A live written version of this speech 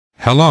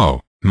Hello,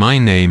 my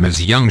name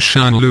is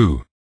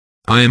Yung-Hsiang.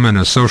 I am an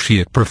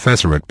associate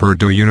professor at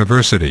Purdue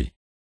University.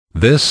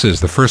 This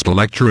is the first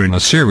lecture in a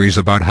series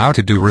about how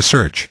to do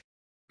research.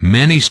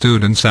 Many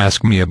students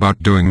ask me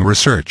about doing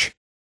research.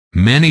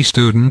 Many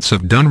students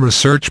have done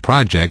research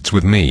projects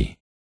with me.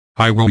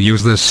 I will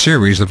use this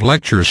series of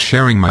lectures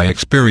sharing my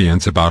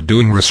experience about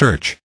doing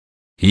research.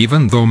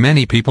 Even though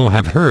many people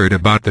have heard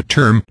about the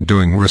term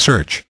doing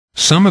research,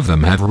 some of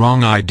them have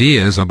wrong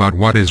ideas about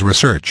what is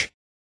research.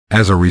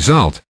 As a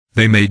result,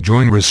 they may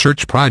join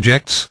research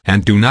projects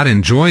and do not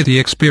enjoy the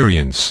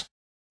experience.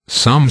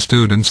 Some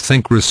students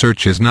think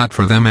research is not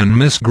for them and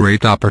miss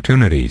great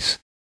opportunities.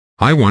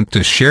 I want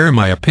to share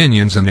my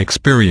opinions and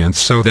experience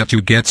so that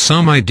you get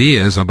some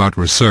ideas about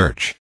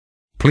research.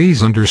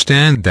 Please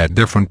understand that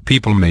different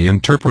people may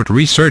interpret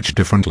research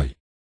differently.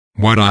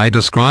 What I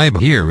describe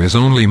here is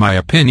only my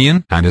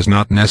opinion and is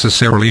not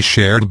necessarily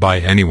shared by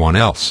anyone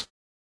else.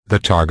 The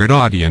target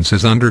audience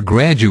is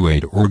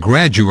undergraduate or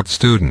graduate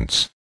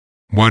students.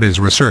 What is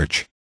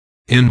research?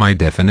 In my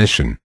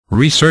definition,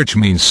 research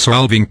means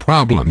solving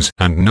problems,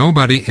 and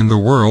nobody in the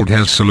world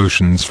has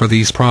solutions for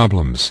these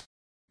problems.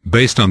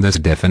 Based on this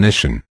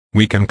definition,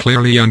 we can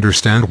clearly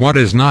understand what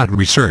is not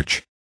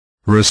research.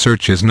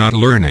 Research is not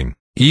learning,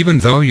 even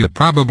though you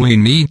probably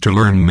need to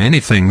learn many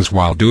things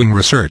while doing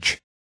research.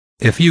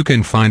 If you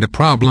can find a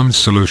problem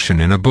solution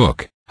in a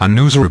book, a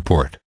news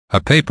report, a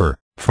paper,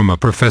 from a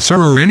professor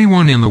or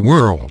anyone in the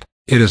world,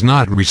 it is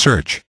not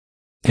research.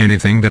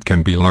 Anything that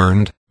can be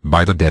learned,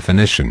 by the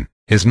definition,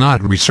 is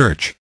not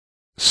research.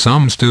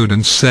 Some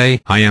students say,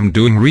 I am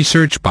doing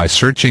research by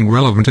searching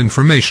relevant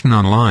information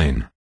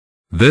online.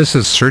 This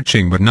is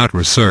searching but not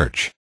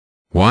research.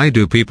 Why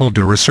do people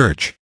do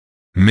research?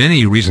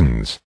 Many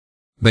reasons.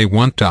 They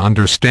want to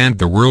understand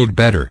the world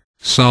better,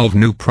 solve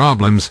new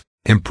problems,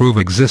 improve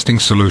existing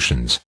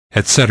solutions,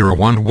 etc.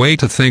 One way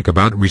to think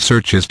about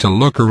research is to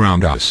look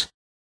around us.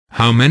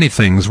 How many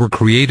things were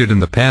created in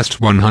the past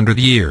 100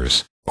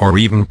 years, or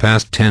even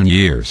past 10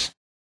 years?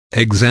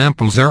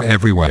 Examples are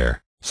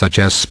everywhere, such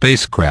as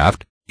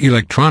spacecraft,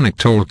 electronic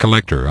toll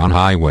collector on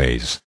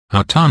highways,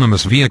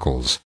 autonomous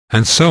vehicles,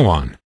 and so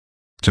on.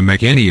 To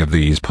make any of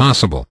these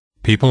possible,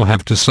 people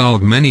have to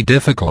solve many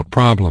difficult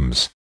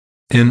problems.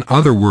 In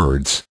other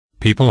words,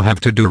 people have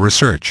to do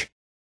research.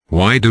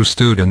 Why do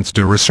students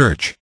do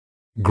research?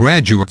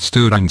 Graduate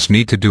students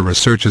need to do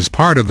research as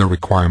part of the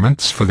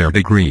requirements for their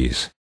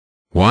degrees.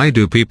 Why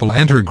do people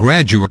enter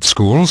graduate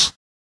schools?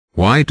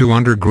 Why do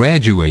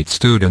undergraduate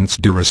students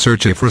do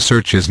research if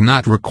research is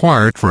not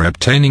required for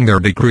obtaining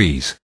their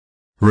degrees?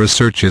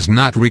 Research is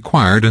not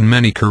required in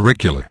many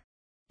curricula.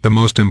 The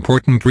most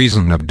important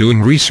reason of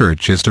doing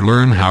research is to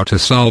learn how to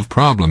solve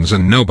problems,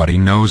 and nobody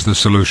knows the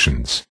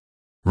solutions.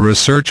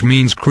 Research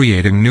means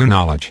creating new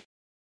knowledge.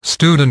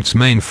 Students'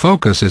 main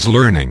focus is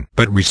learning,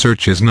 but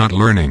research is not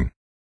learning.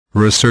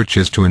 Research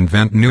is to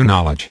invent new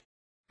knowledge.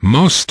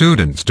 Most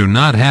students do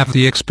not have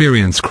the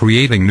experience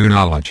creating new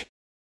knowledge.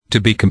 To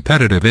be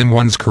competitive in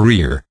one's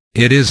career,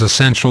 it is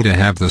essential to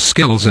have the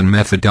skills and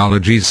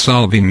methodologies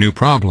solving new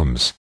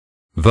problems.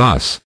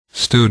 Thus,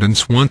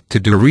 students want to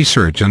do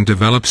research and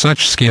develop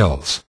such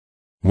skills.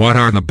 What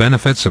are the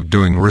benefits of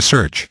doing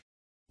research?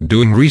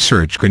 Doing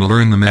research can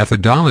learn the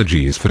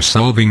methodologies for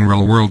solving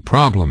real-world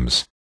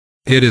problems.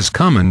 It is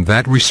common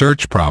that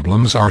research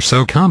problems are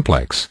so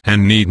complex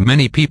and need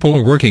many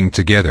people working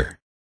together.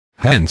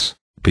 Hence,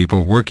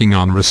 people working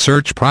on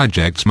research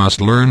projects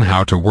must learn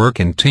how to work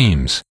in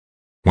teams.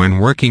 When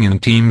working in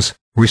teams,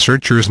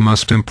 researchers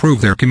must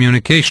improve their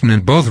communication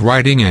in both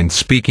writing and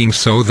speaking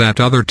so that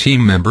other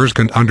team members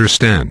can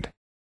understand.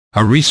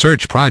 A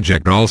research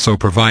project also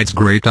provides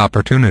great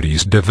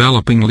opportunities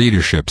developing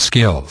leadership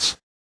skills.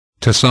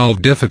 To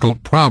solve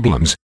difficult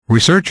problems,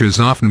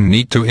 researchers often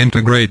need to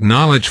integrate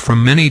knowledge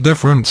from many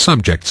different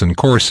subjects and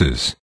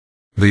courses.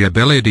 The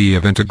ability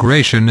of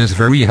integration is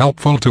very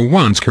helpful to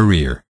one's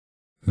career.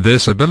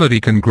 This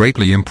ability can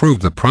greatly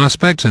improve the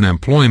prospects in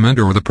employment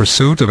or the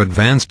pursuit of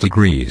advanced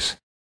degrees.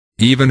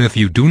 Even if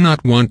you do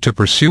not want to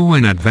pursue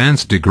an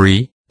advanced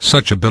degree,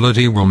 such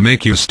ability will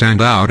make you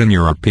stand out in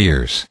your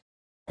peers.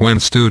 When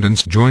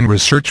students join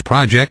research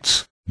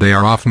projects, they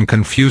are often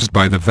confused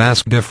by the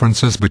vast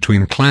differences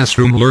between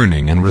classroom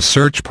learning and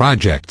research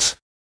projects.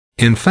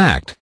 In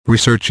fact,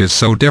 research is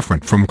so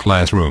different from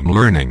classroom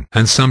learning,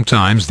 and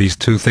sometimes these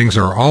two things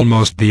are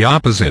almost the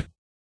opposite.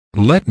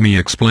 Let me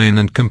explain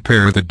and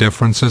compare the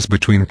differences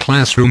between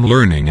classroom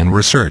learning and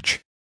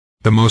research.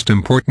 The most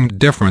important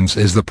difference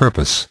is the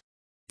purpose.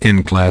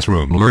 In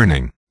classroom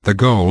learning, the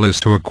goal is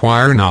to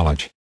acquire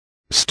knowledge.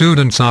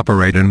 Students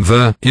operate in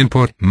the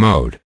input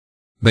mode.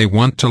 They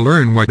want to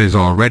learn what is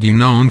already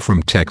known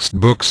from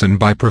textbooks and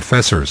by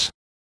professors.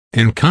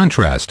 In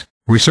contrast,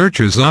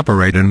 researchers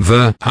operate in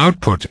the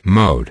output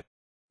mode.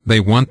 They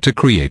want to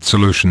create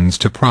solutions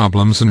to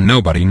problems, and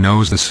nobody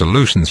knows the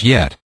solutions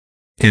yet.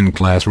 In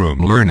classroom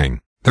learning,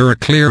 there are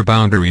clear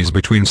boundaries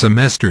between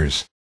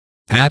semesters.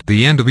 At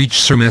the end of each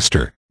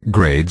semester,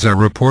 grades are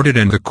reported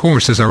and the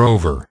courses are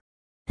over.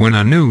 When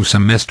a new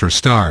semester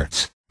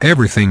starts,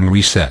 everything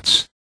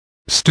resets.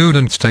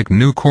 Students take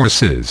new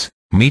courses,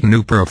 meet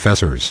new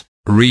professors,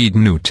 read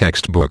new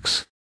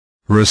textbooks.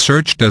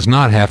 Research does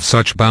not have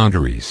such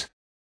boundaries.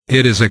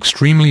 It is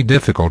extremely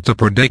difficult to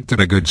predict that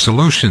a good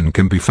solution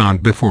can be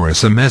found before a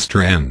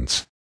semester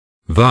ends.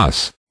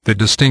 Thus, the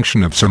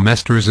distinction of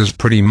semesters is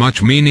pretty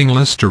much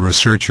meaningless to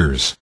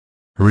researchers.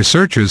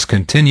 Researchers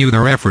continue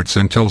their efforts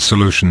until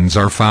solutions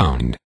are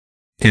found.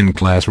 In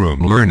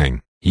classroom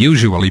learning,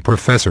 usually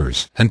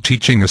professors and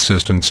teaching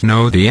assistants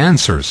know the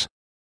answers.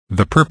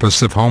 The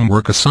purpose of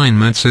homework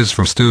assignments is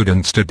for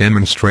students to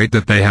demonstrate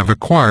that they have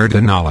acquired the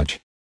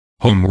knowledge.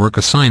 Homework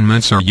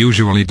assignments are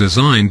usually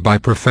designed by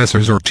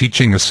professors or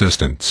teaching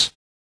assistants.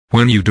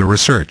 When you do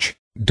research,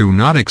 do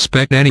not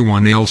expect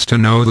anyone else to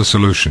know the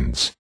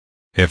solutions.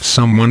 If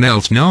someone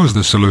else knows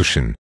the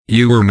solution,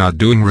 you are not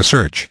doing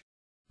research.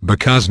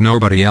 Because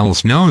nobody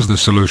else knows the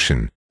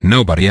solution,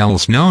 nobody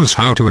else knows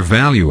how to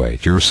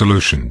evaluate your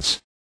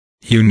solutions.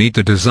 You need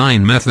to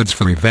design methods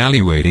for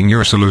evaluating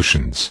your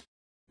solutions.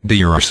 Do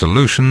your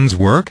solutions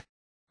work?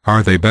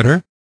 Are they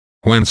better?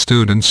 When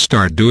students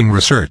start doing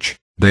research,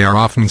 they are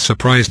often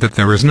surprised that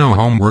there is no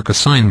homework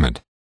assignment.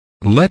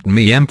 Let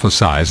me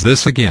emphasize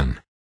this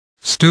again.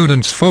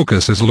 Students'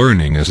 focus is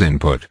learning as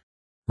input.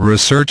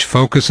 Research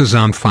focuses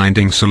on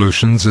finding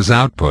solutions as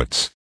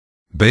outputs.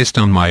 Based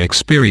on my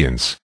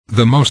experience,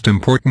 the most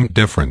important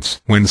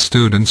difference when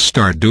students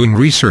start doing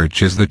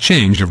research is the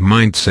change of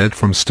mindset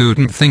from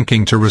student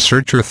thinking to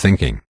researcher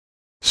thinking.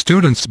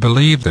 Students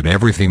believe that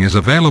everything is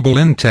available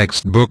in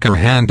textbook or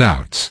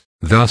handouts,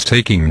 thus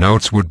taking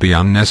notes would be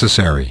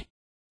unnecessary.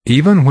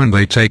 Even when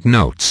they take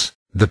notes,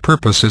 the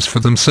purpose is for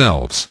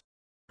themselves.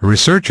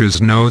 Researchers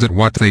know that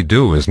what they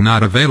do is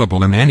not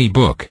available in any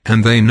book,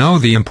 and they know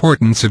the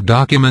importance of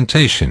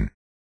documentation.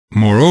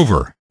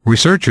 Moreover,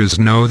 researchers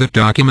know that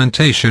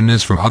documentation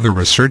is for other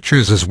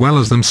researchers as well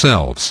as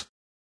themselves.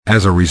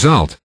 As a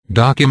result,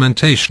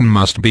 documentation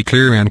must be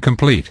clear and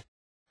complete.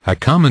 A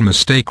common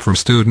mistake for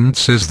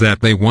students is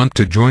that they want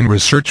to join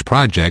research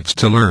projects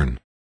to learn.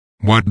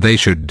 What they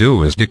should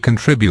do is to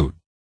contribute.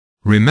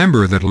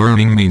 Remember that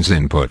learning means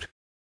input.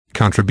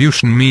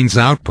 Contribution means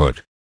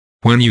output.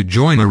 When you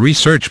join a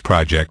research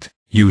project,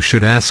 you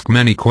should ask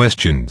many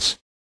questions.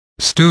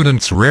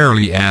 Students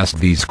rarely ask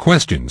these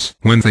questions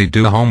when they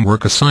do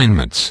homework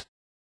assignments.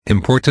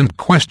 Important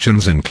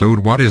questions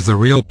include: what is the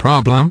real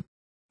problem?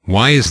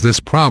 Why is this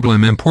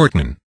problem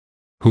important?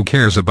 Who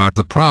cares about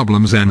the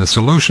problems and the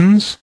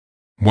solutions?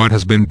 What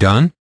has been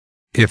done?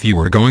 If you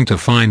are going to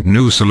find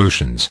new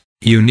solutions,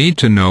 you need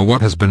to know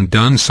what has been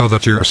done so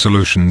that your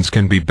solutions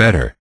can be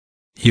better.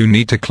 You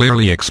need to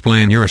clearly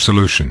explain your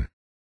solution.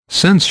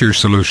 Since your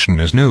solution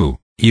is new,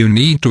 you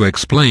need to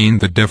explain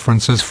the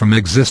differences from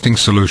existing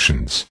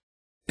solutions.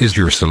 Is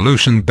your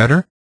solution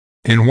better?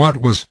 In what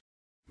ways?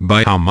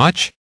 By how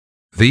much?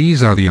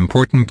 These are the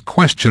important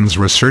questions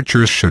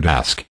researchers should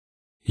ask.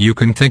 You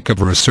can think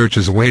of research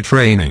as weight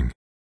training.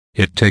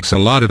 It takes a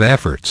lot of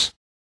efforts.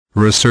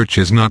 Research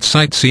is not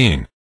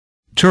sightseeing.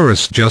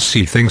 Tourists just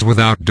see things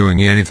without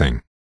doing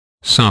anything.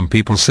 Some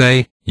people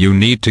say, you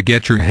need to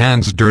get your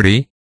hands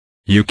dirty.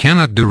 You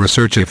cannot do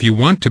research if you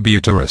want to be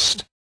a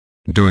tourist.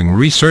 Doing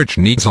research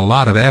needs a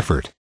lot of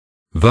effort.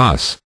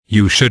 Thus,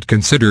 you should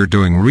consider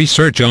doing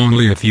research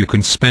only if you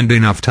can spend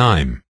enough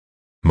time.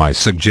 My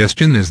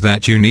suggestion is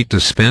that you need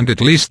to spend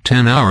at least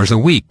 10 hours a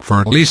week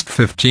for at least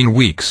 15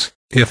 weeks,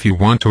 if you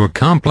want to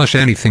accomplish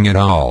anything at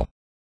all.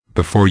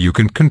 Before you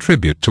can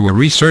contribute to a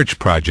research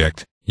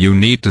project, you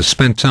need to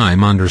spend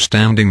time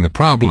understanding the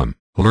problem,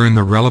 learn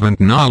the relevant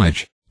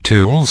knowledge,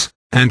 tools,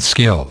 and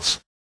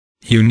skills.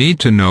 You need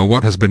to know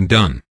what has been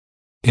done.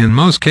 In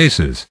most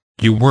cases,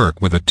 you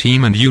work with a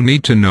team and you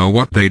need to know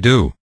what they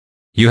do.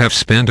 You have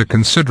spent a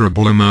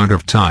considerable amount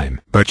of time,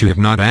 but you have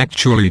not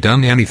actually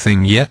done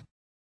anything yet.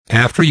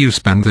 After you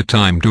spend the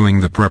time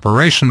doing the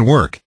preparation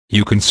work,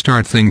 you can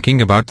start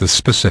thinking about the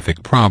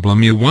specific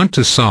problem you want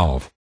to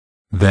solve.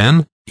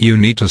 Then, you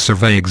need to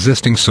survey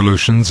existing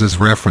solutions as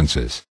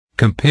references,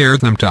 compare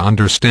them to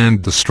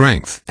understand the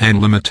strength and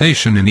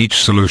limitation in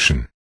each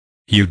solution.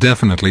 You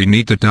definitely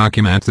need to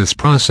document this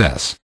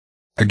process.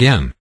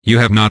 Again, you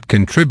have not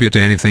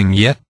contributed anything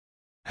yet.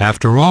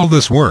 After all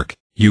this work,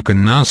 you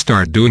can now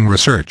start doing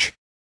research.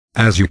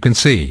 As you can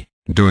see,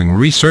 doing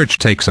research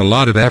takes a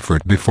lot of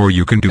effort before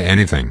you can do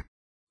anything.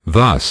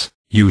 Thus,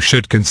 you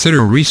should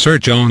consider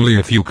research only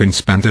if you can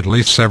spend at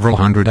least several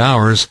hundred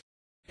hours.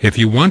 If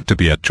you want to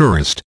be a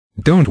tourist,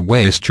 don't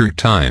waste your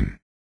time.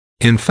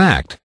 In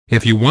fact,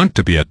 if you want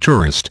to be a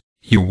tourist,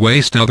 you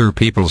waste other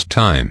people's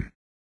time.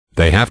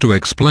 They have to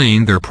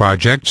explain their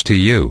projects to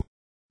you.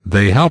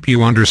 They help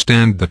you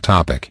understand the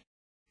topic.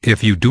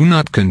 If you do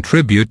not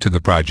contribute to the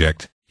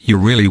project, you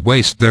really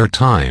waste their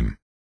time.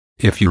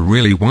 If you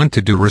really want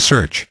to do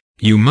research,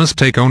 you must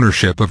take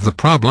ownership of the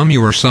problem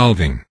you are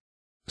solving.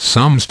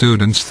 Some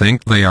students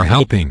think they are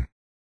helping.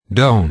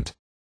 Don't.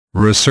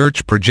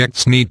 Research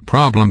projects need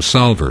problem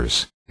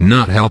solvers,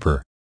 not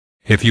helper.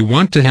 If you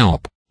want to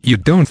help, you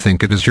don't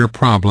think it is your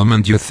problem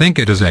and you think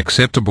it is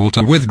acceptable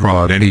to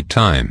withdraw at any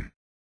time.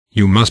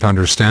 You must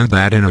understand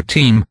that in a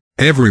team,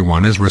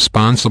 Everyone is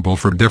responsible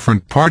for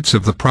different parts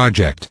of the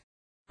project.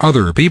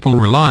 Other people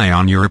rely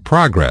on your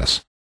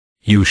progress.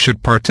 You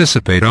should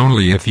participate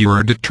only if you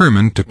are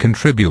determined to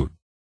contribute.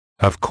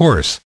 Of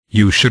course,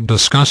 you should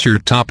discuss your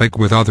topic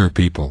with other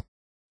people.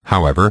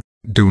 However,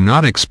 do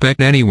not expect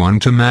anyone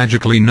to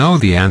magically know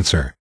the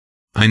answer.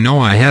 I know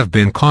I have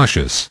been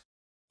cautious.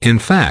 In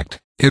fact,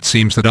 it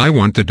seems that I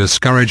want to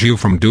discourage you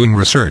from doing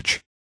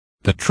research.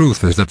 The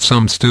truth is that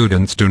some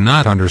students do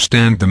not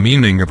understand the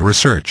meaning of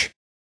research.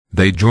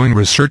 They join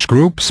research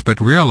groups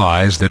but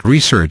realize that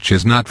research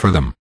is not for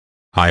them.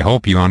 I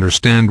hope you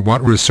understand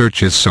what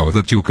research is so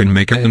that you can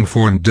make an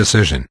informed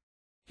decision.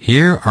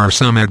 Here are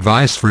some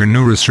advice for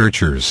new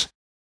researchers.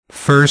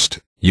 First,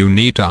 you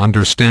need to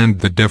understand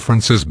the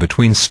differences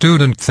between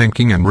student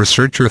thinking and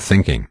researcher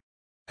thinking.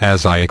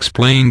 As I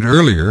explained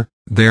earlier,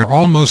 they are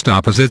almost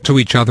opposite to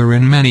each other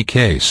in many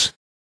cases.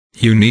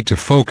 You need to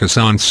focus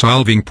on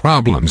solving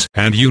problems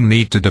and you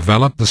need to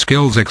develop the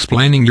skills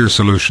explaining your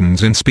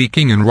solutions in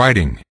speaking and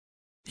writing.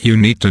 You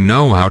need to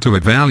know how to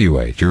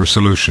evaluate your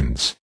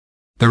solutions.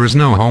 There is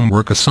no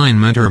homework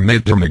assignment or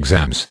midterm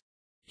exams.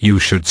 You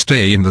should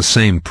stay in the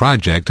same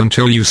project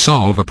until you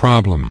solve a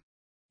problem.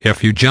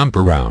 If you jump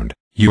around,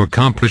 you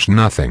accomplish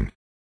nothing.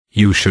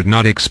 You should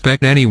not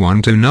expect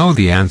anyone to know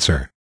the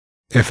answer.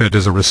 If it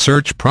is a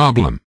research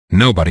problem,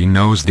 nobody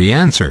knows the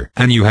answer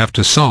and you have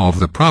to solve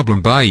the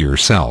problem by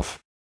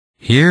yourself.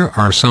 Here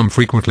are some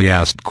frequently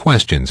asked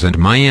questions and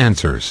my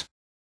answers.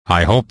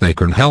 I hope they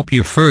can help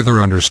you further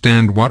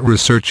understand what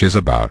research is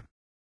about.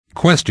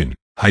 Question: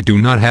 I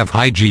do not have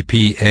high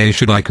GPA.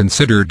 Should I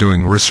consider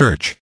doing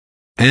research?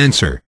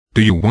 Answer: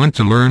 do you want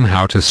to learn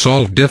how to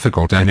solve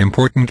difficult and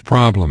important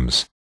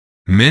problems?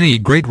 Many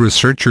great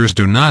researchers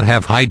do not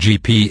have high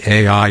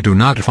GPA. I do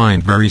not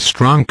find very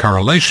strong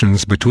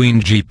correlations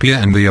between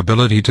GPA and the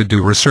ability to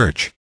do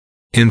research.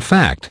 In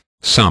fact,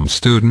 some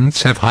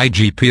students have high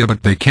GPA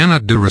but they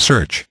cannot do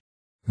research.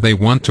 They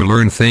want to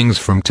learn things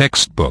from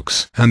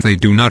textbooks and they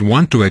do not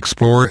want to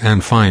explore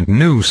and find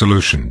new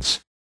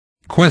solutions.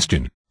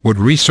 Question: would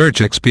research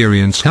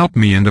experience help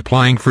me in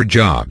applying for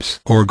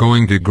jobs or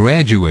going to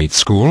graduate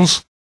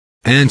schools?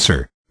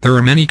 Answer: there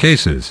are many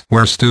cases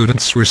where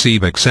students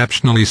receive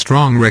exceptionally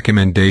strong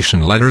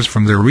recommendation letters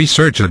from their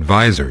research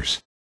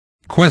advisors.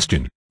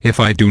 Question: if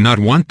I do not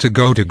want to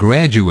go to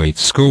graduate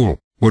school,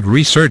 would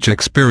research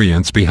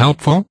experience be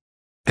helpful?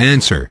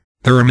 Answer: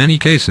 there are many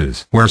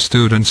cases where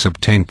students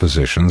obtain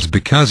positions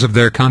because of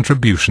their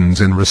contributions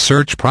in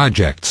research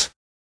projects.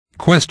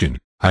 Question: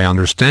 I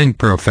understand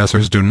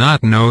professors do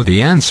not know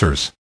the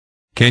answers.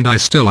 Can I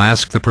still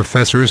ask the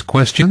professors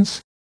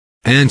questions?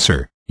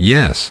 Answer: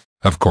 yes,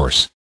 of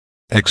course.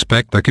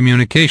 Expect the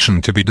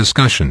communication to be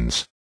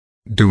discussions.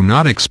 Do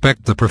not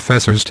expect the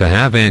professors to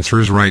have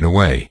answers right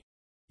away.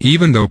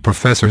 Even though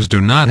professors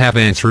do not have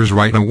answers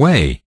right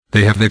away,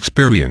 they have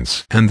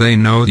experience and they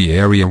know the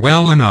area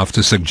well enough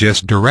to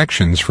suggest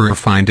directions for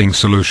finding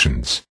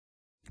solutions.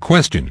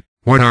 Question: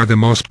 what are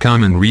the most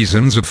common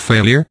reasons of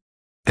failure?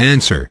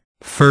 Answer: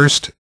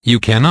 first, you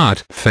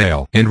cannot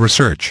fail in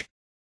research.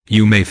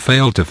 You may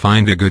fail to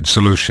find a good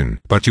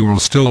solution, but you will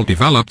still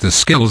develop the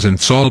skills in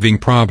solving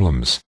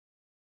problems.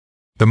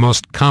 The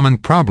most common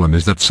problem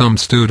is that some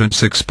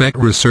students expect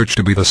research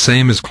to be the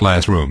same as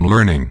classroom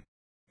learning.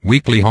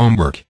 Weekly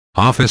homework,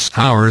 office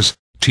hours,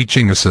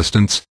 teaching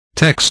assistants,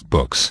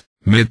 textbooks,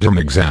 midterm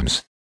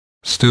exams.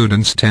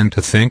 Students tend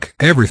to think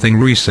everything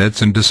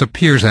resets and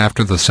disappears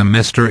after the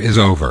semester is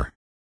over.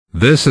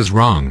 This is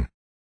wrong.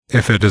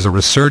 If it is a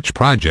research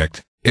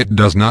project, it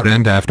does not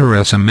end after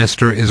a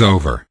semester is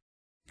over.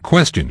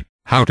 Question: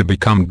 how to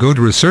become good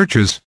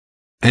researchers?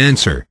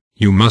 Answer: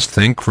 you must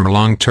think for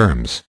long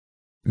terms.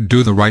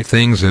 Do the right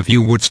things if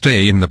you would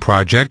stay in the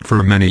project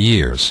for many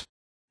years.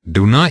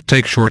 Do not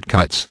take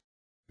shortcuts.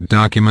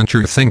 Document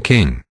your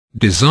thinking,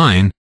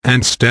 design,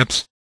 and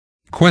steps.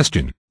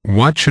 Question: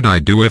 what should I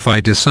do if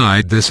I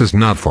decide this is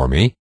not for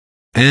me?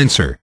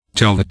 Answer: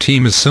 tell the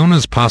team as soon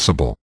as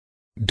possible.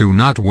 Do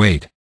not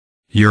wait.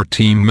 Your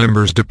team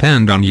members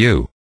depend on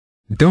you.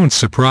 Don't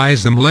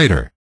surprise them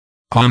later.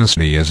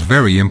 Honesty is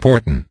very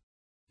important.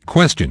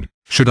 Question: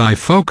 should I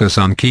focus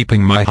on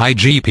keeping my high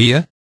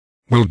GPA?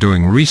 Will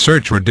doing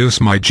research reduce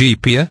my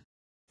GPA?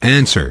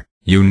 Answer: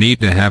 you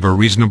need to have a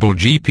reasonable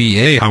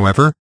GPA.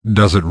 However,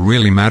 does it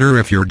really matter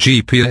if your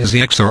GPA is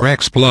X or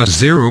X plus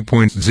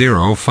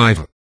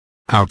 0.05?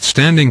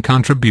 Outstanding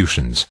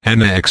contributions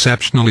and an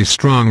exceptionally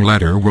strong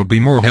letter will be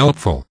more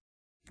helpful.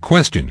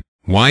 Question: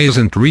 why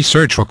isn't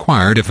research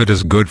required if it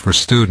is good for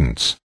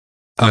students?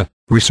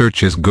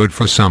 Research is good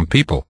for some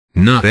people,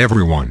 not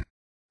everyone.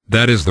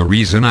 That is the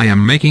reason I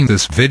am making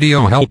this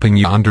video, helping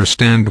you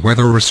understand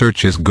whether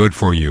research is good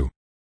for you.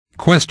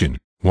 Question: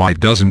 why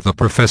doesn't the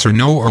professor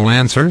know all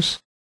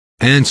answers?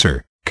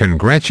 Answer: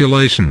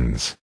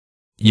 congratulations.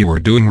 You are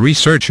doing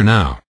research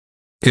now.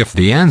 If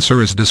the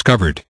answer is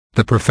discovered,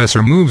 the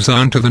professor moves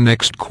on to the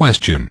next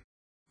question.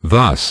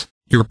 Thus,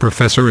 your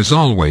professor is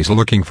always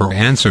looking for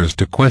answers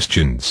to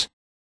questions.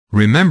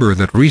 Remember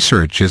that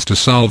research is to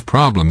solve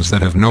problems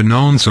that have no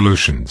known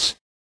solutions.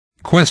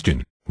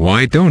 Question: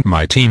 Why don't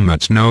my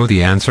teammates know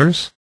the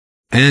answers?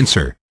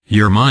 Answer: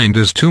 your mind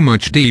is too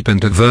much deep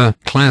into the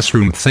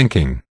classroom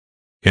thinking.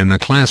 In the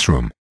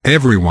classroom,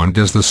 everyone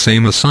does the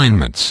same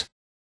assignments.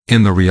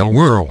 In the real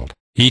world,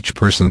 each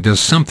person does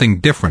something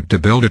different to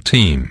build a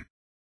team.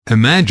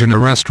 Imagine a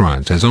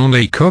restaurant has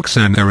only cooks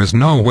and there is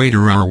no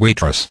waiter or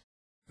waitress.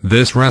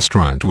 This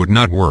restaurant would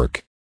not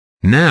work.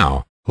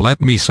 Now,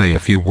 let me say a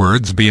few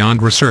words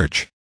beyond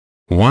research.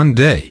 One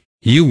day,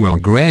 you will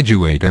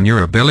graduate and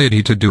your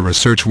ability to do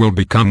research will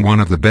become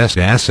one of the best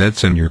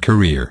assets in your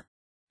career.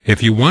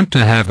 If you want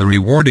to have a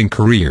rewarding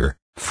career,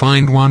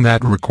 find one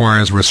that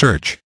requires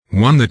research,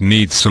 one that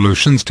needs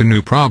solutions to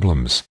new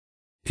problems.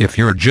 If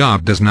your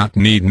job does not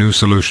need new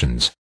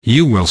solutions,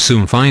 you will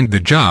soon find the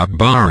job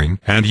boring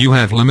and you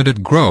have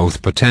limited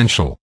growth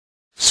potential.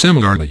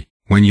 Similarly,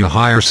 when you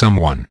hire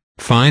someone,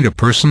 find a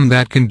person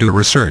that can do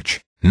research,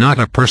 not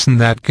a person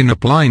that can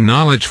apply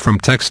knowledge from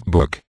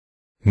textbook.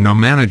 No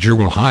manager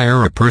will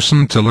hire a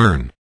person to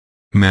learn.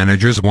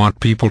 Managers want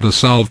people to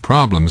solve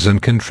problems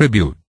and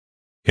contribute.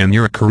 In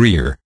your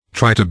career,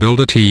 try to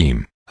build a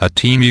team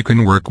you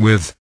can work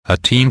with, a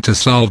team to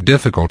solve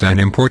difficult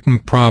and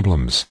important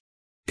problems.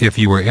 If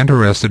you are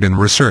interested in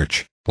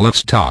research,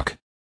 let's talk.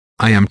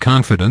 I am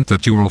confident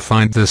that you will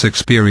find this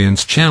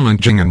experience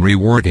challenging and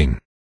rewarding.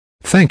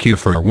 Thank you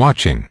for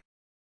watching.